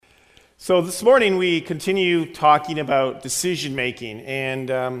So this morning we continue talking about decision making and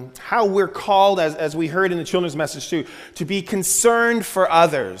how we're called, as we heard in the children's message too, to be concerned for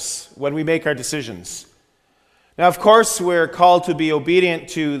others when we make our decisions. Now, of course, we're called to be obedient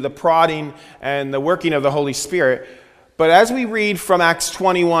to the prodding and the working of the Holy Spirit. But as we read from Acts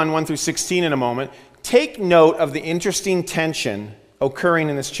 21, 1 through 16 in a moment, take note of the interesting tension occurring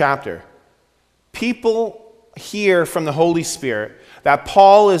in this chapter. People hear from the Holy Spirit that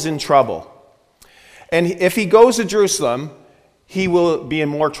Paul is in trouble. And if he goes to Jerusalem, he will be in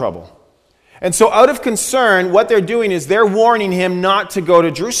more trouble. And so out of concern, what they're doing is they're warning him not to go to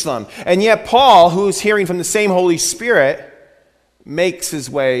Jerusalem. And yet Paul, who's hearing from the same Holy Spirit, makes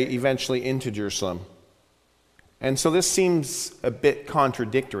his way eventually into Jerusalem. And so this seems a bit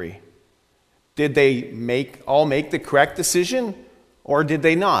contradictory. Did they all make the correct decision, or did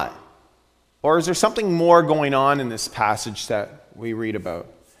they not? Or is there something more going on in this passage that we read about?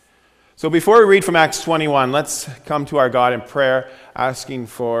 So before we read from Acts 21, let's come to our God in prayer, asking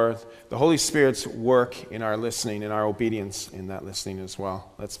for the Holy Spirit's work in our listening and our obedience in that listening as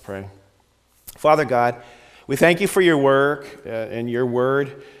well. Let's pray. Father God, we thank you for your work and your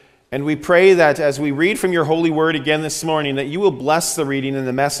word. And we pray that as we read from your holy word again this morning, that you will bless the reading and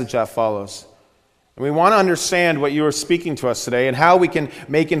the message that follows. And we want to understand what you are speaking to us today and how we can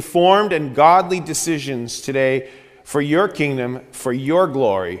make informed and godly decisions today for your kingdom, for your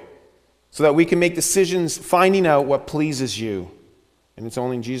glory, so that we can make decisions finding out what pleases you. And it's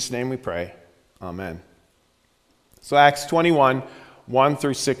only in Jesus' name we pray. Amen. So Acts 21, 1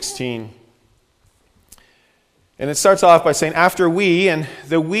 through 16. And it starts off by saying, after we, and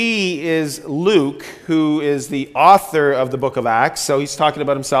the we is Luke, who is the author of the book of Acts. So he's talking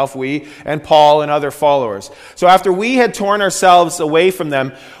about himself, we, and Paul and other followers. So after we had torn ourselves away from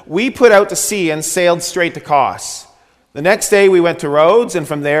them, we put out to sea and sailed straight to Kos. The next day we went to Rhodes and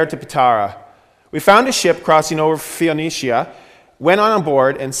from there to Patara. We found a ship crossing over Phoenicia, went on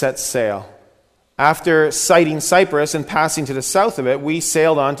board and set sail. After sighting Cyprus and passing to the south of it, we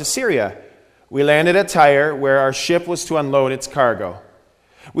sailed on to Syria. We landed at Tyre, where our ship was to unload its cargo.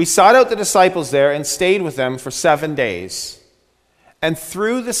 We sought out the disciples there and stayed with them for 7 days. And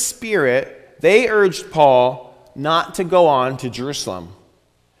through the Spirit, they urged Paul not to go on to Jerusalem.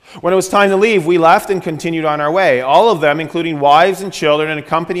 When it was time to leave, we left and continued on our way. All of them, including wives and children,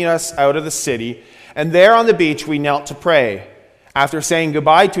 accompanied us out of the city. And there on the beach, we knelt to pray. After saying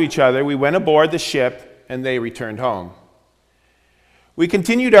goodbye to each other, we went aboard the ship, and they returned home. We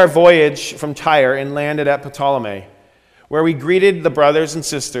continued our voyage from Tyre and landed at Ptolemy, where we greeted the brothers and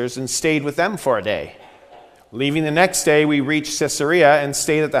sisters and stayed with them for a day. Leaving the next day, we reached Caesarea and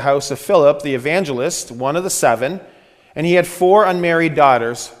stayed at the house of Philip, the evangelist, one of the 7, and he had 4 unmarried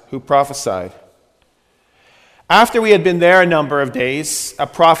daughters who prophesied. After we had been there a number of days, a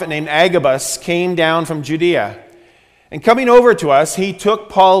prophet named Agabus came down from Judea. And coming over to us, he took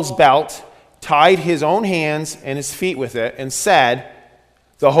Paul's belt, tied his own hands and his feet with it, and said,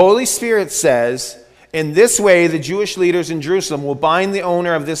 "The Holy Spirit says, in this way the Jewish leaders in Jerusalem will bind the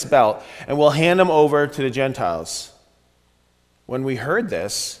owner of this belt and will hand him over to the Gentiles." When we heard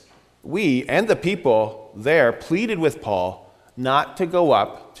this, we and the people there pleaded with Paul not to go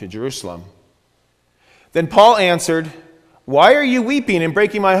up to Jerusalem. Then Paul answered, "Why are you weeping and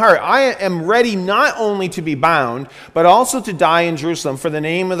breaking my heart? I am ready not only to be bound, but also to die in Jerusalem for the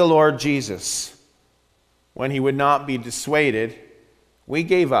name of the Lord Jesus." When he would not be dissuaded, we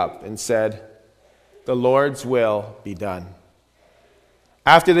gave up and said, "The Lord's will be done."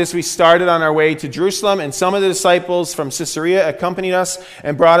 After this, we started on our way to Jerusalem, and some of the disciples from Caesarea accompanied us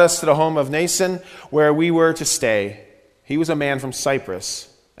and brought us to the home of Mnason, where we were to stay. He was a man from Cyprus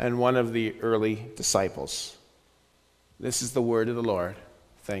and one of the early disciples. This is the word of the Lord.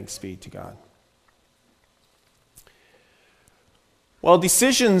 Thanks be to God. Well,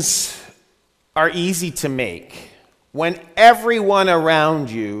 decisions are easy to make when everyone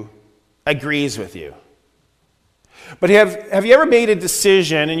around you agrees with you. But have you ever made a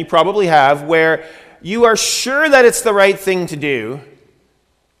decision, and you probably have, where you are sure that it's the right thing to do,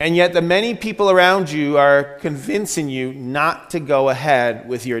 and yet the many people around you are convincing you not to go ahead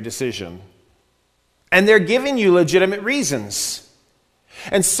with your decision? And they're giving you legitimate reasons.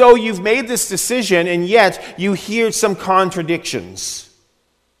 And so you've made this decision, and yet you hear some contradictions.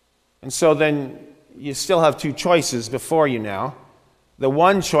 And so then you still have 2 choices before you now. The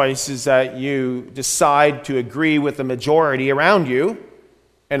one choice is that you decide to agree with the majority around you,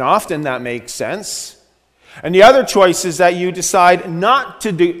 and often that makes sense. And the other choice is that you decide not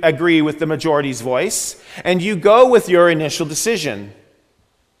to agree with the majority's voice, and you go with your initial decision.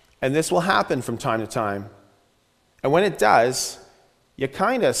 And this will happen from time to time. And when it does, you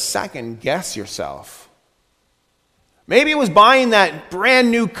kind of second guess yourself. Maybe it was buying that brand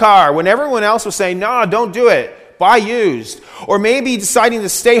new car when everyone else was saying, no, don't do it, buy used. Or maybe deciding to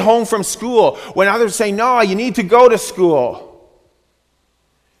stay home from school when others say, no, you need to go to school.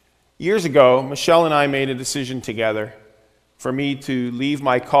 Years ago, Michelle and I made a decision together for me to leave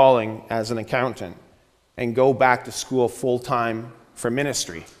my calling as an accountant and go back to school full-time for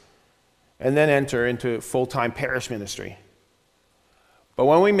ministry, and then enter into full-time parish ministry. But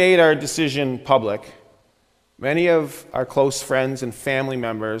when we made our decision public, many of our close friends and family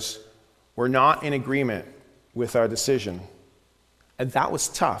members were not in agreement with our decision. And that was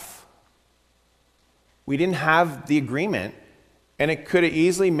tough. We didn't have the agreement, and it could have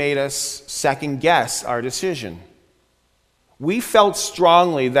easily made us second guess our decision. We felt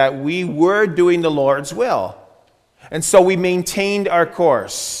strongly that we were doing the Lord's will. And so we maintained our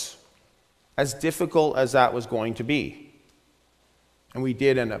course, as difficult as that was going to be. And we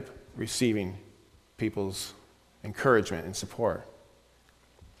did end up receiving people's encouragement and support.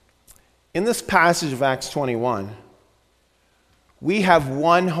 In this passage of Acts 21, we have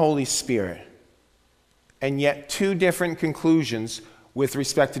one Holy Spirit, and yet two different conclusions with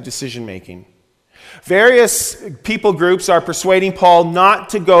respect to decision making. Various people groups are persuading Paul not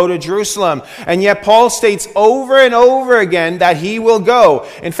to go to Jerusalem, and yet Paul states over and over again that he will go.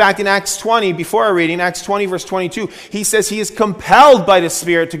 In fact, in Acts 20, before our reading, Acts 20 verse 22, he says he is compelled by the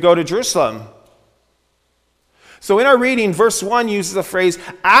Spirit to go to Jerusalem. So in our reading, verse 1 uses the phrase,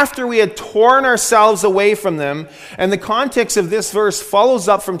 after we had torn ourselves away from them, and the context of this verse follows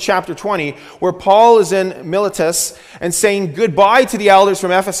up from chapter 20, where Paul is in Miletus and saying goodbye to the elders from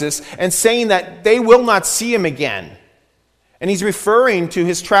Ephesus and saying that they will not see him again. And he's referring to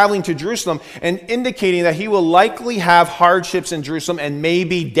his traveling to Jerusalem and indicating that he will likely have hardships in Jerusalem and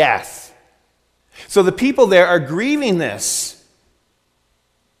maybe death. So the people there are grieving this.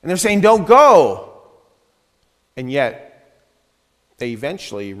 And they're saying, don't go. And yet, they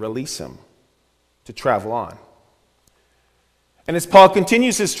eventually release him to travel on. And as Paul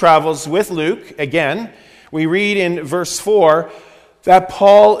continues his travels with Luke, again, we read in verse 4 that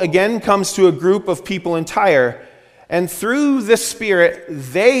Paul again comes to a group of people in Tyre, and through the Spirit,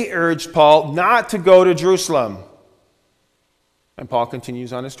 they urged Paul not to go to Jerusalem. And Paul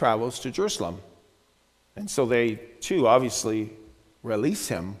continues on his travels to Jerusalem. And so they, too, obviously release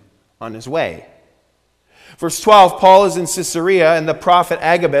him on his way. Verse 12, Paul is in Caesarea, and the prophet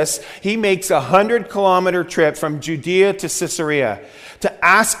Agabus, he makes a 100-kilometer trip from Judea to Caesarea to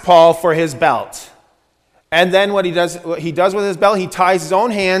ask Paul for his belt. And then what he does with his belt, he ties his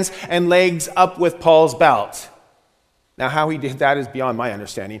own hands and legs up with Paul's belt. Now, how he did that is beyond my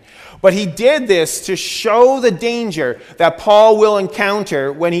understanding. But he did this to show the danger that Paul will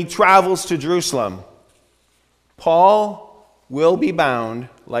encounter when he travels to Jerusalem. Paul will be bound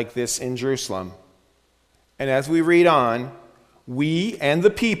like this in Jerusalem. And as we read on, we and the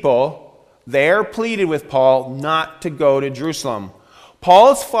people there pleaded with Paul not to go to Jerusalem.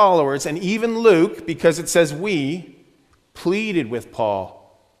 Paul's followers, and even Luke, because it says we, pleaded with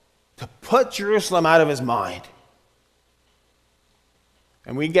Paul to put Jerusalem out of his mind.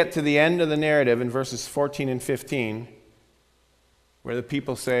 And we get to the end of the narrative in verses 14 and 15, where the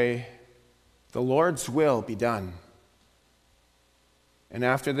people say, the Lord's will be done. And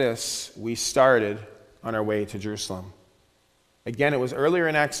after this, we started on our way to Jerusalem. Again, it was earlier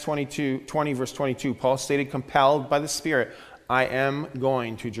in Acts 20 verse 22, Paul stated, compelled by the Spirit, I am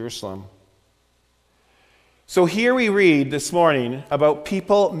going to Jerusalem. So here we read this morning about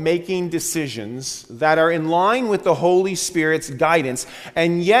people making decisions that are in line with the Holy Spirit's guidance,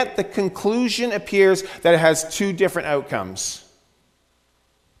 and yet the conclusion appears that it has two different outcomes.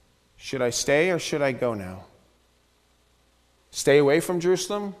 Should I stay or should I go now? Stay away from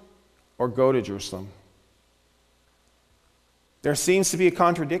Jerusalem or go to Jerusalem? There seems to be a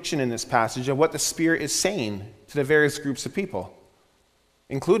contradiction in this passage of what the Spirit is saying to the various groups of people,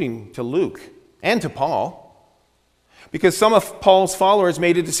 including to Luke and to Paul. Because some of Paul's followers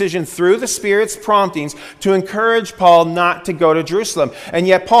made a decision through the Spirit's promptings to encourage Paul not to go to Jerusalem. And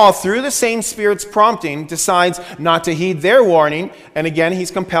yet Paul, through the same Spirit's prompting, decides not to heed their warning, and again he's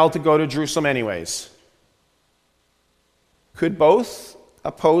compelled to go to Jerusalem anyways. Could both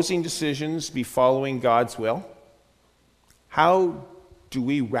opposing decisions be following God's will? How do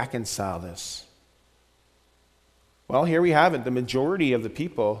we reconcile this? Well, here we have it. The majority of the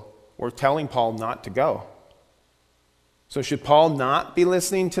people were telling Paul not to go. So should Paul not be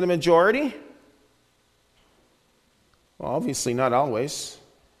listening to the majority? Well, obviously not always.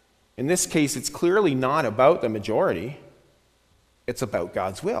 In this case, it's clearly not about the majority. It's about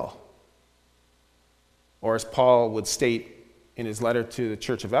God's will. Or as Paul would state in his letter to the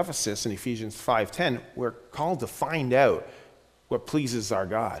church of Ephesus in Ephesians 5:10, we're called to find out what pleases our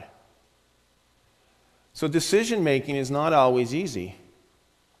God. So decision-making is not always easy.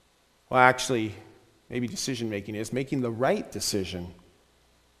 Well, actually, maybe decision-making is. Making the right decision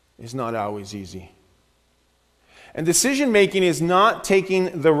is not always easy. And decision-making is not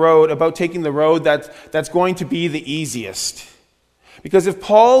taking the road that's going to be the easiest. Because if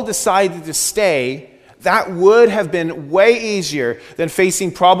Paul decided to stay, that would have been way easier than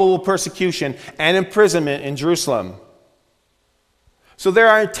facing probable persecution and imprisonment in Jerusalem. So there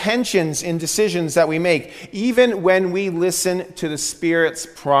are tensions in decisions that we make, even when we listen to the Spirit's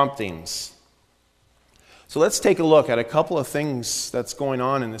promptings. So let's take a look at a couple of things that's going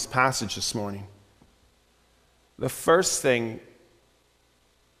on in this passage this morning. The first thing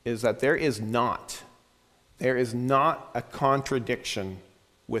is that there is not a contradiction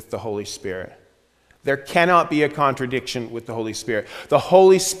with the Holy Spirit. There cannot be a contradiction with the Holy Spirit. The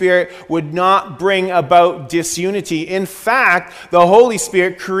Holy Spirit would not bring about disunity. In fact, the Holy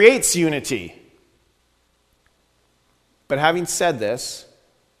Spirit creates unity. But having said this,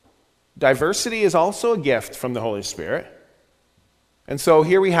 diversity is also a gift from the Holy Spirit. And so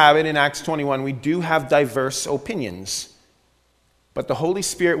here we have it in Acts 21. We do have diverse opinions. But the Holy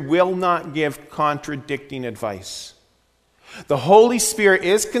Spirit will not give contradicting advice. The Holy Spirit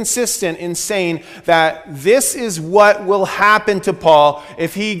is consistent in saying that this is what will happen to Paul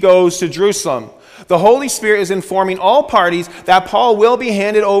if he goes to Jerusalem. The Holy Spirit is informing all parties that Paul will be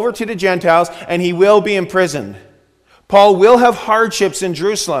handed over to the Gentiles and he will be imprisoned. Paul will have hardships in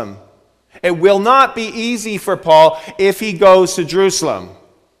Jerusalem. It will not be easy for Paul if he goes to Jerusalem.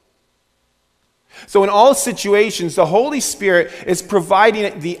 So in all situations, the Holy Spirit is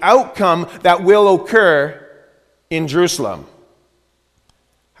providing the outcome that will occur in Jerusalem.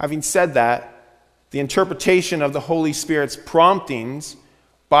 Having said that, the interpretation of the Holy Spirit's promptings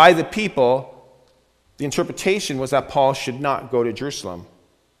by the people, the interpretation was that Paul should not go to Jerusalem.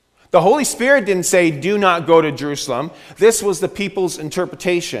 The Holy Spirit didn't say, do not go to Jerusalem. This was the people's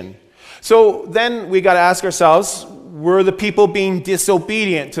interpretation. So then we got to ask ourselves, were the people being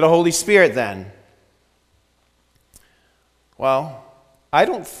disobedient to the Holy Spirit then? Well, I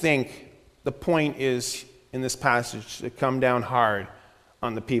don't think the point is in this passage to come down hard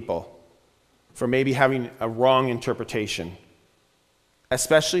on the people for maybe having a wrong interpretation,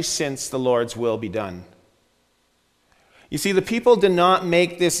 especially since the Lord's will be done. You see, the people did not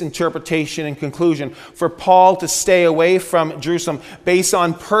make this interpretation and conclusion for Paul to stay away from Jerusalem based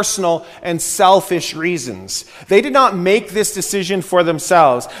on personal and selfish reasons. They did not make this decision for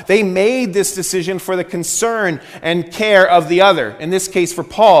themselves. They made this decision for the concern and care of the other, in this case for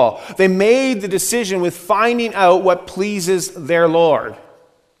Paul. They made the decision with finding out what pleases their Lord.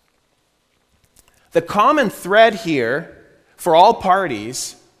 The common thread here for all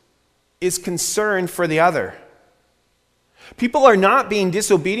parties is concern for the other. People are not being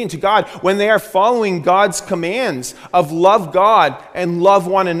disobedient to God when they are following God's commands of love God and love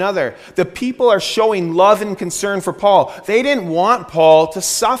one another. The people are showing love and concern for Paul. They didn't want Paul to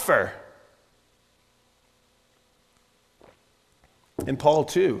suffer. And Paul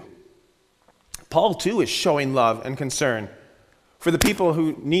too. Paul too is showing love and concern for the people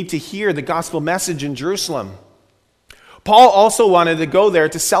who need to hear the gospel message in Jerusalem. Paul also wanted to go there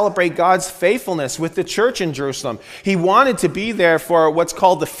to celebrate God's faithfulness with the church in Jerusalem. He wanted to be there for what's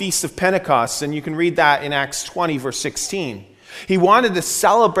called the Feast of Pentecost, and you can read that in Acts 20, verse 16. He wanted to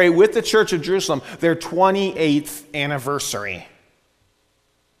celebrate with the church of Jerusalem their 28th anniversary.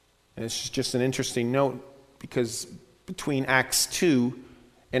 And it's just an interesting note because between Acts 2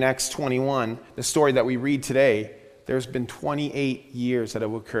 and Acts 21, the story that we read today, there's been 28 years that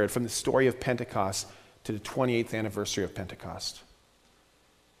have occurred from the story of Pentecost to the 28th anniversary of Pentecost.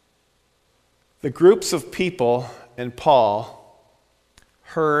 The groups of people and Paul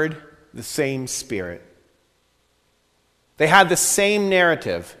heard the same Spirit. They had the same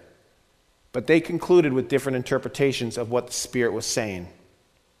narrative, but they concluded with different interpretations of what the Spirit was saying.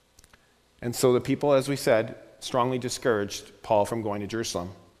 And so the people, as we said, strongly discouraged Paul from going to Jerusalem.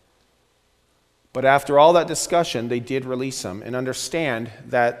 But after all that discussion, they did release him and understand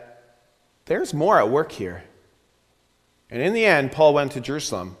that there's more at work here. And in the end, Paul went to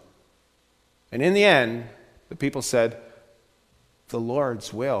Jerusalem. And in the end, the people said, the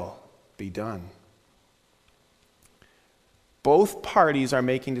Lord's will be done. Both parties are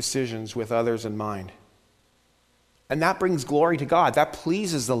making decisions with others in mind. And that brings glory to God. That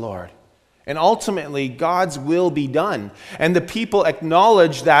pleases the Lord. And ultimately, God's will be done. And the people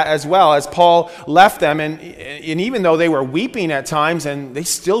acknowledged that as well as Paul left them. And even though they were weeping at times, and they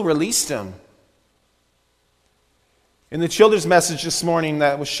still released him. In the children's message this morning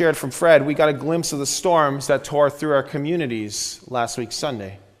that was shared from Fred, we got a glimpse of the storms that tore through our communities last week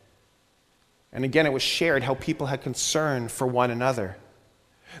Sunday. And again, it was shared how people had concern for one another.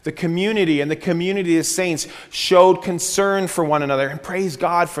 The community and the community of saints showed concern for one another, and praise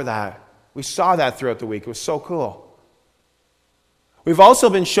God for that. We saw that throughout the week. It was so cool. We've also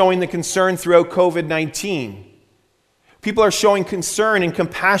been showing the concern throughout COVID-19. People are showing concern and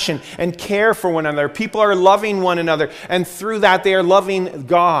compassion and care for one another. People are loving one another, and through that they are loving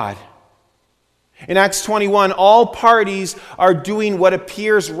God. In Acts 21, all parties are doing what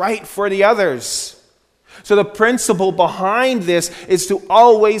appears right for the others. So the principle behind this is to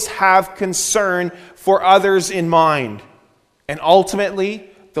always have concern for others in mind. And ultimately,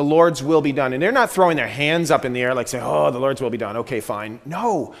 the Lord's will be done. And they're not throwing their hands up in the air like saying, oh, the Lord's will be done. Okay, fine.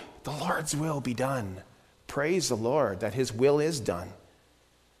 No, the Lord's will be done. Praise the Lord that His will is done.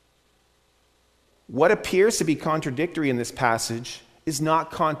 What appears to be contradictory in this passage is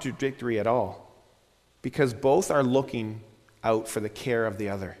not contradictory at all, because both are looking out for the care of the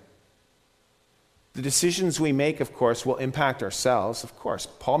other. The decisions we make, of course, will impact ourselves. Of course,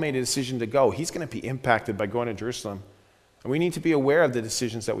 Paul made a decision to go. He's going to be impacted by going to Jerusalem. And we need to be aware of the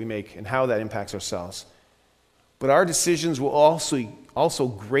decisions that we make and how that impacts ourselves. But our decisions will also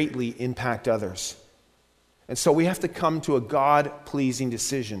greatly impact others. And so we have to come to a God-pleasing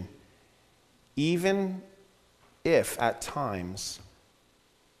decision, even if at times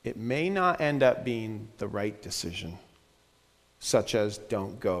it may not end up being the right decision, such as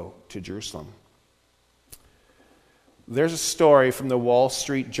don't go to Jerusalem. There's a story from the Wall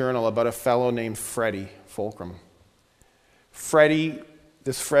Street Journal about a fellow named Freddie Fulcrum.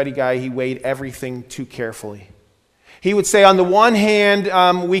 This Freddie guy, he weighed everything too carefully. He would say, on the one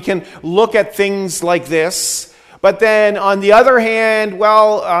hand, we can look at things like this, but then on the other hand,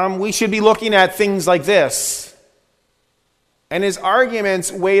 we should be looking at things like this. And his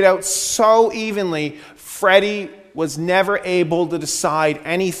arguments weighed out so evenly, Freddie was never able to decide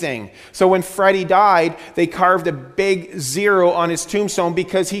anything. So when Freddie died, they carved a big 0 on his tombstone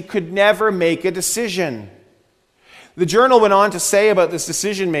because he could never make a decision. The journal went on to say about this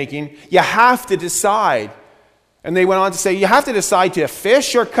decision making, you have to decide. And they went on to say, you have to decide to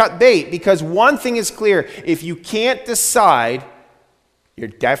fish or cut bait, because one thing is clear, if you can't decide, you're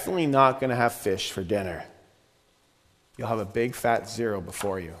definitely not going to have fish for dinner. You'll have a big fat 0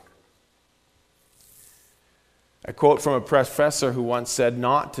 before you. A quote from a professor who once said,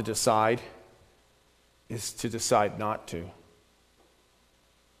 not to decide is to decide not to.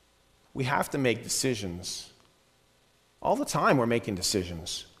 We have to make decisions. All the time we're making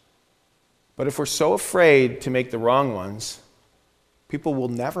decisions. But if we're so afraid to make the wrong ones, people will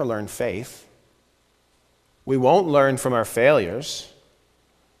never learn faith. We won't learn from our failures.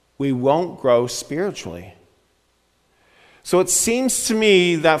 We won't grow spiritually. So it seems to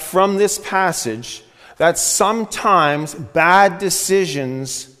me that from this passage, that sometimes bad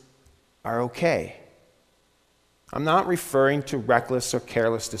decisions are okay. I'm not referring to reckless or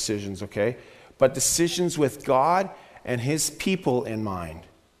careless decisions, okay? But decisions with God and His people in mind.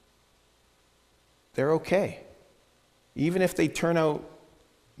 They're okay. Even if they turn out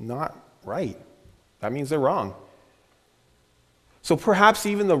not right. That means they're wrong. So perhaps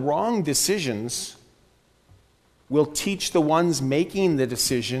even the wrong decisions will teach the ones making the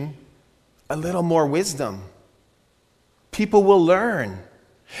decision a little more wisdom. People will learn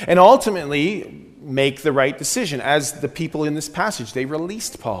and ultimately make the right decision, as the people in this passage, they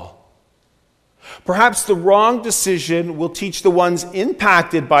released Paul. Perhaps the wrong decision will teach the ones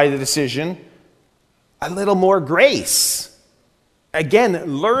impacted by the decision a little more grace. Again,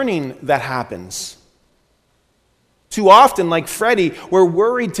 learning that happens. Too often, like Freddie, we're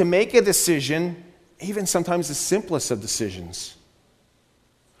worried to make a decision, even sometimes the simplest of decisions.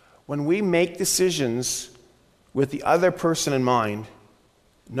 When we make decisions with the other person in mind,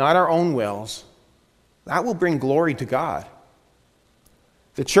 not our own wills, that will bring glory to God.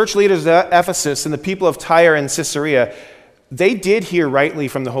 The church leaders at Ephesus and the people of Tyre and Caesarea, they did hear rightly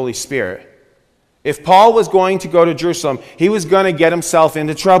from the Holy Spirit. If Paul was going to go to Jerusalem, he was going to get himself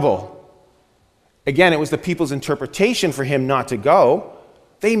into trouble. Again, it was the people's interpretation for him not to go.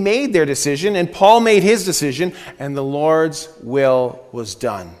 They made their decision, and Paul made his decision, and the Lord's will was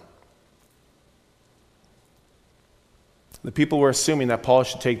done. The people were assuming that Paul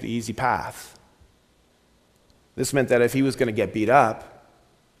should take the easy path. This meant that if he was going to get beat up,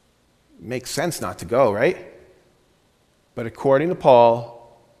 it makes sense not to go, right? But according to Paul,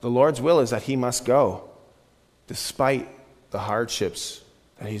 the Lord's will is that he must go, despite the hardships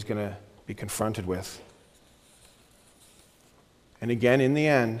that he's going to be confronted with. And again, in the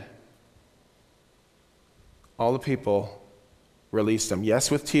end, all the people released him.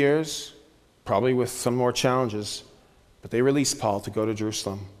 Yes, with tears, probably with some more challenges, but they released Paul to go to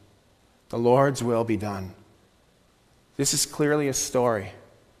Jerusalem. The Lord's will be done. This is clearly a story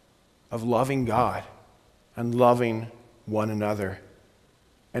of loving God and loving one another,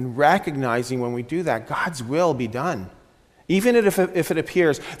 and recognizing when we do that, God's will be done. Even if it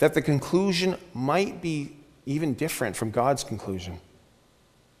appears that the conclusion might be even different from God's conclusion.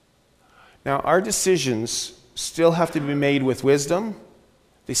 Now, our decisions still have to be made with wisdom.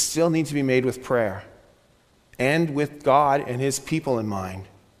 They still need to be made with prayer and with God and his people in mind.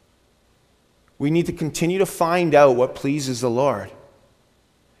 We need to continue to find out what pleases the Lord.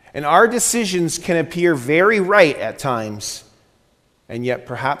 And our decisions can appear very right at times, and yet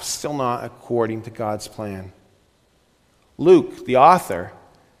perhaps still not according to God's plan. Luke, the author,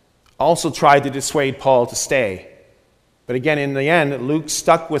 also tried to dissuade Paul to stay. But again, in the end, Luke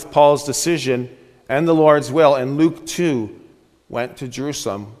stuck with Paul's decision and the Lord's will, and Luke too went to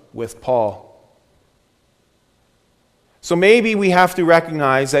Jerusalem with Paul. So maybe we have to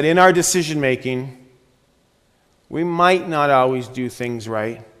recognize that in our decision making, we might not always do things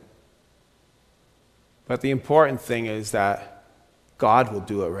right. But the important thing is that God will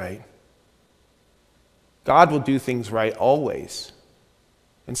do it right. God will do things right always.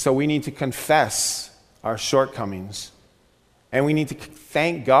 And so we need to confess our shortcomings. And we need to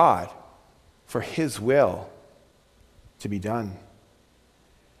thank God for his will to be done.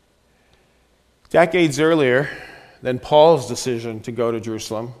 Decades earlier than Paul's decision to go to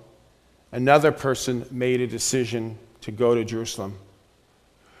Jerusalem, another person made a decision to go to Jerusalem.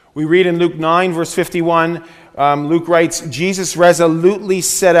 We read in Luke 9, verse 51, Luke writes, Jesus resolutely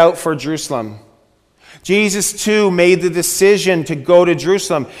set out for Jerusalem. Jesus, too, made the decision to go to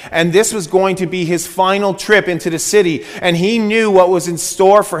Jerusalem, and this was going to be his final trip into the city, and he knew what was in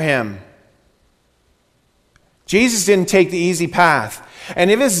store for him. Jesus didn't take the easy path, and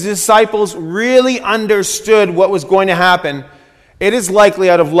if his disciples really understood what was going to happen, it is likely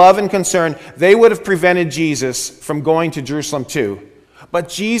out of love and concern, they would have prevented Jesus from going to Jerusalem too. But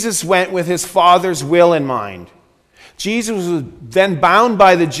Jesus went with his Father's will in mind. Jesus was then bound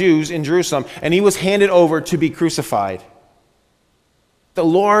by the Jews in Jerusalem, and he was handed over to be crucified. The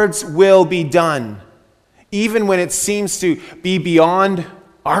Lord's will be done, even when it seems to be beyond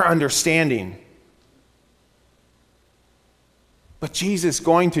our understanding. But Jesus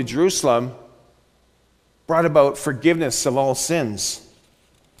going to Jerusalem brought about forgiveness of all sins.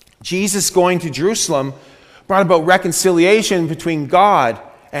 Jesus going to Jerusalem brought about reconciliation between God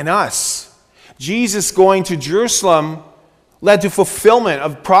and us. Jesus going to Jerusalem led to fulfillment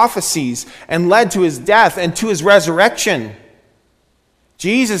of prophecies and led to his death and to his resurrection.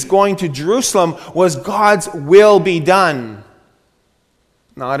 Jesus going to Jerusalem was God's will be done,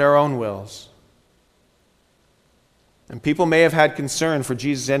 not our own wills. And people may have had concern for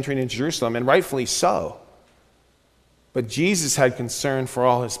Jesus entering into Jerusalem, and rightfully so. But Jesus had concern for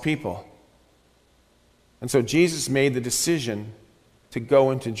all his people. And so Jesus made the decision to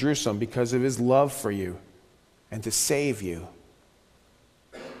go into Jerusalem because of his love for you and to save you.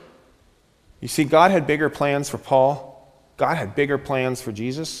 You see, God had bigger plans for Paul. God had bigger plans for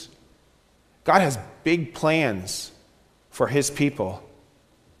Jesus. God has big plans for his people.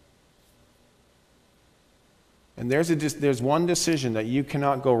 And there's one decision that you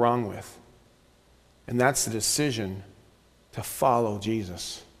cannot go wrong with, and that's the decision to follow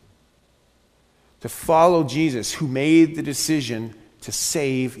Jesus. To follow Jesus, who made the decision to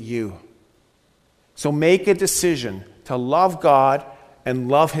save you. So make a decision to love God and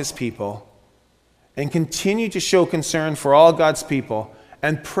love his people, and continue to show concern for all God's people,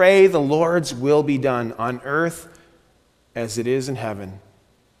 and pray the Lord's will be done on earth as it is in heaven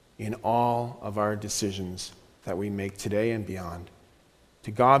in all of our decisions that we make today and beyond.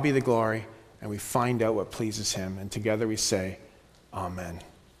 To God be the glory, and we find out what pleases him, and together we say, Amen.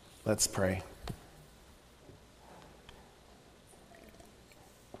 Let's pray.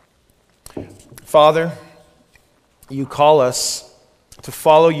 Father, you call us to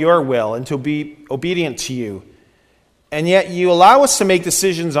follow your will and to be obedient to you. And yet you allow us to make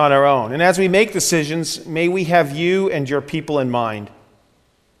decisions on our own. And as we make decisions, may we have you and your people in mind.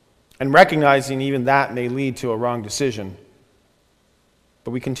 And recognizing even that may lead to a wrong decision.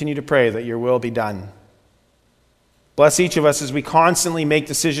 But we continue to pray that your will be done. Bless each of us as we constantly make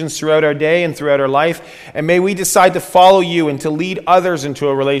decisions throughout our day and throughout our life. And may we decide to follow you and to lead others into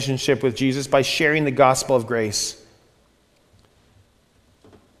a relationship with Jesus by sharing the gospel of grace.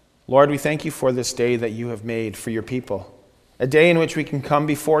 Lord, we thank you for this day that you have made for your people. A day in which we can come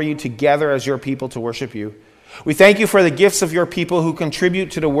before you together as your people to worship you. We thank you for the gifts of your people who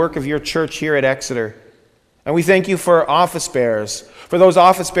contribute to the work of your church here at Exeter. And we thank you for office bearers, for those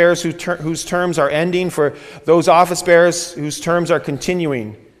office bearers whose terms are ending, for those office bearers whose terms are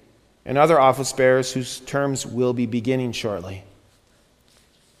continuing, and other office bearers whose terms will be beginning shortly.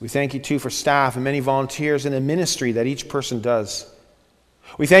 We thank you, too, for staff and many volunteers in the ministry that each person does.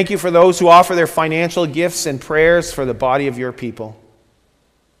 We thank you for those who offer their financial gifts and prayers for the body of your people.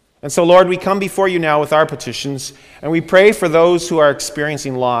 And so, Lord, we come before you now with our petitions, and we pray for those who are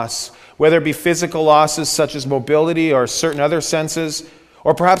experiencing loss, whether it be physical losses such as mobility or certain other senses,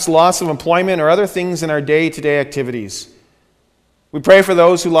 or perhaps loss of employment or other things in our day-to-day activities. We pray for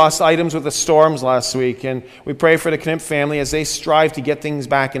those who lost items with the storms last week, and we pray for the Knip family as they strive to get things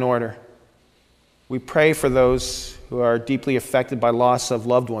back in order. We pray for those who are deeply affected by loss of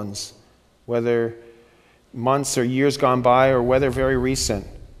loved ones, whether months or years gone by or whether very recent.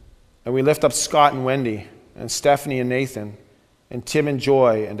 And we lift up Scott and Wendy, and Stephanie and Nathan, and Tim and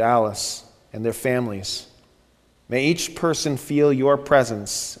Joy and Alice and their families. May each person feel your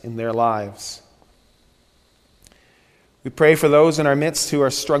presence in their lives. We pray for those in our midst who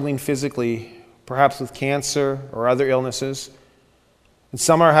are struggling physically, perhaps with cancer or other illnesses. And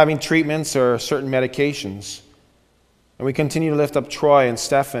some are having treatments or certain medications. And we continue to lift up Troy and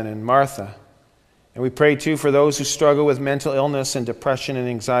Stephan and Martha. And we pray too for those who struggle with mental illness and depression and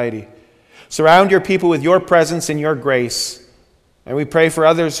anxiety. Surround your people with your presence and your grace. And we pray for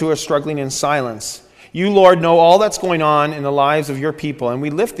others who are struggling in silence. You, Lord, know all that's going on in the lives of your people, and we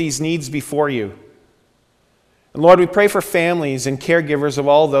lift these needs before you. And Lord, we pray for families and caregivers of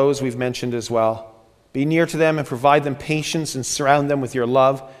all those we've mentioned as well. Be near to them and provide them patience and surround them with your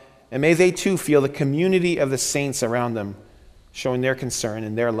love. And may they too feel the community of the saints around them, showing their concern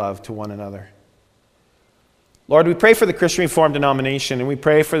and their love to one another. Lord, we pray for the Christian Reformed denomination, and we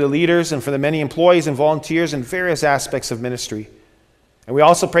pray for the leaders and for the many employees and volunteers in various aspects of ministry. And we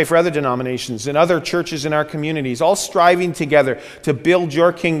also pray for other denominations and other churches in our communities, all striving together to build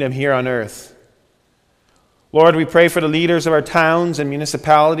your kingdom here on earth. Lord, we pray for the leaders of our towns and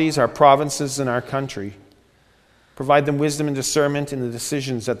municipalities, our provinces, and our country. Provide them wisdom and discernment in the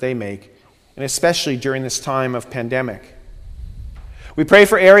decisions that they make, and especially during this time of pandemic. We pray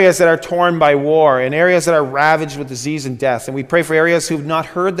for areas that are torn by war and areas that are ravaged with disease and death. And we pray for areas who have not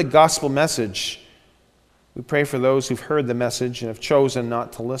heard the gospel message. We pray for those who've heard the message and have chosen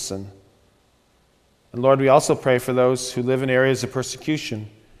not to listen. And Lord, we also pray for those who live in areas of persecution.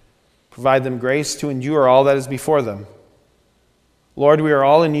 Provide them grace to endure all that is before them. Lord, we are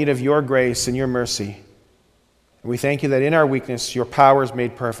all in need of your grace and your mercy. And we thank you that in our weakness, your power is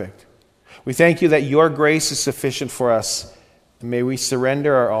made perfect. We thank you that your grace is sufficient for us. And may we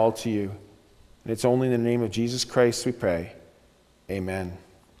surrender our all to you. And it's only in the name of Jesus Christ we pray. Amen.